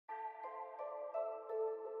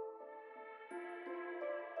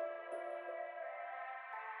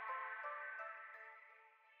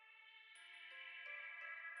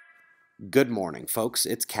Good morning, folks.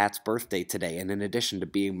 It's Kat's birthday today, and in addition to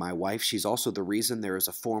being my wife, she's also the reason there is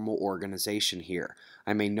a formal organization here.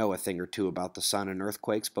 I may know a thing or two about the sun and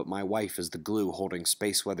earthquakes, but my wife is the glue holding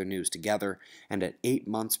space weather news together, and at 8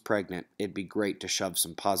 months pregnant, it'd be great to shove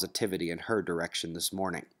some positivity in her direction this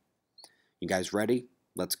morning. You guys ready?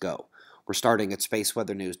 Let's go. We're starting at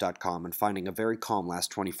spaceweathernews.com and finding a very calm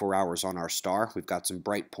last 24 hours on our star. We've got some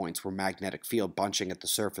bright points where magnetic field bunching at the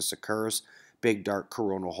surface occurs. Big dark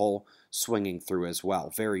coronal hole swinging through as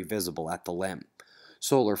well, very visible at the limb.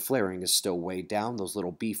 Solar flaring is still way down. Those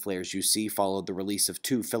little B flares you see followed the release of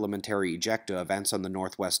 2 filamentary ejecta events on the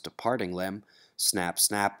northwest departing limb. Snap,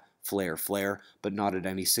 snap, flare, flare, but not at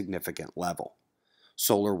any significant level.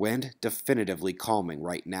 Solar wind definitively calming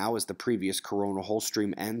right now as the previous coronal hole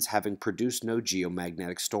stream ends, having produced no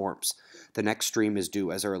geomagnetic storms. The next stream is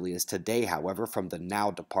due as early as today, however, from the now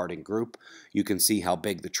departing group. You can see how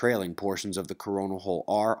big the trailing portions of the coronal hole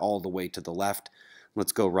are all the way to the left.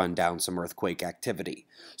 Let's go run down some earthquake activity.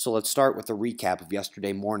 So let's start with a recap of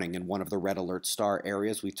yesterday morning. In one of the red alert star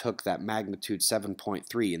areas, we took that magnitude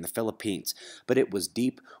 7.3 in the Philippines, but it was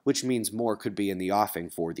deep, which means more could be in the offing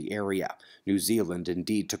for the area. New Zealand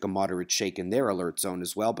indeed took a moderate shake in their alert zone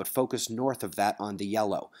as well, but focused north of that on the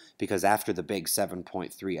yellow, because after the big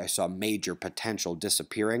 7.3, I saw major potential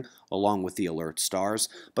disappearing along with the alert stars,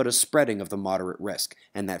 but a spreading of the moderate risk,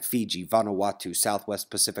 and that Fiji, Vanuatu, Southwest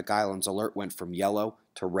Pacific Islands alert went from yellow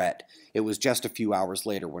to red. It was just a few hours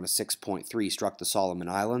later when a 6.3 struck the Solomon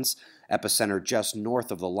Islands, epicenter just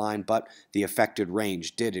north of the line, but the affected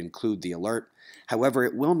range did include the alert. However,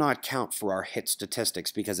 it will not count for our hit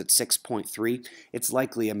statistics because at 6.3, it's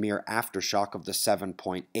likely a mere aftershock of the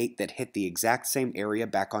 7.8 that hit the exact same area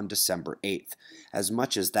back on December 8th. As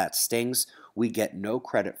much as that stings, we get no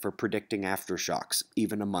credit for predicting aftershocks,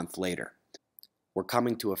 even a month later. We're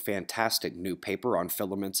coming to a fantastic new paper on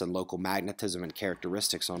filaments and local magnetism and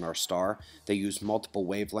characteristics on our star. They use multiple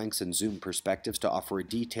wavelengths and zoom perspectives to offer a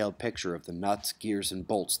detailed picture of the nuts, gears, and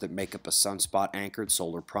bolts that make up a sunspot-anchored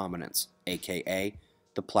solar prominence, aka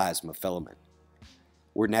the plasma filament.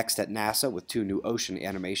 We're next at NASA with 2 new ocean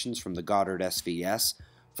animations from the Goddard SVS.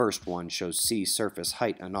 First one shows sea surface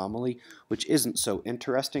height anomaly, which isn't so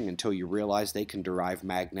interesting until you realize they can derive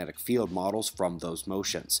magnetic field models from those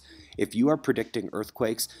motions. If you are predicting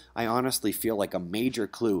earthquakes, I honestly feel like a major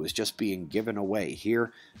clue is just being given away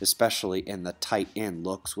here, especially in the tight-in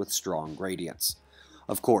looks with strong gradients.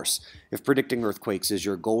 Of course, if predicting earthquakes is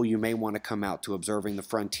your goal, you may want to come out to Observing the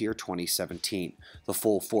Frontier 2017. The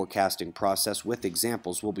full forecasting process with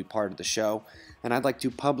examples will be part of the show, and I'd like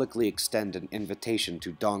to publicly extend an invitation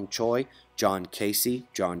to Dong Choi, John Casey,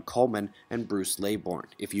 John Coleman, and Bruce Laybourne.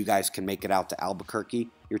 If you guys can make it out to Albuquerque,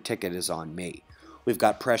 your ticket is on me. We've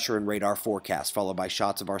got pressure and radar forecast, followed by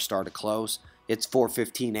shots of our star to close. It's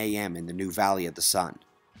 4:15 a.m. in the new Valley of the Sun.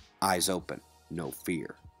 Eyes open, no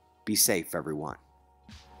fear. Be safe, everyone.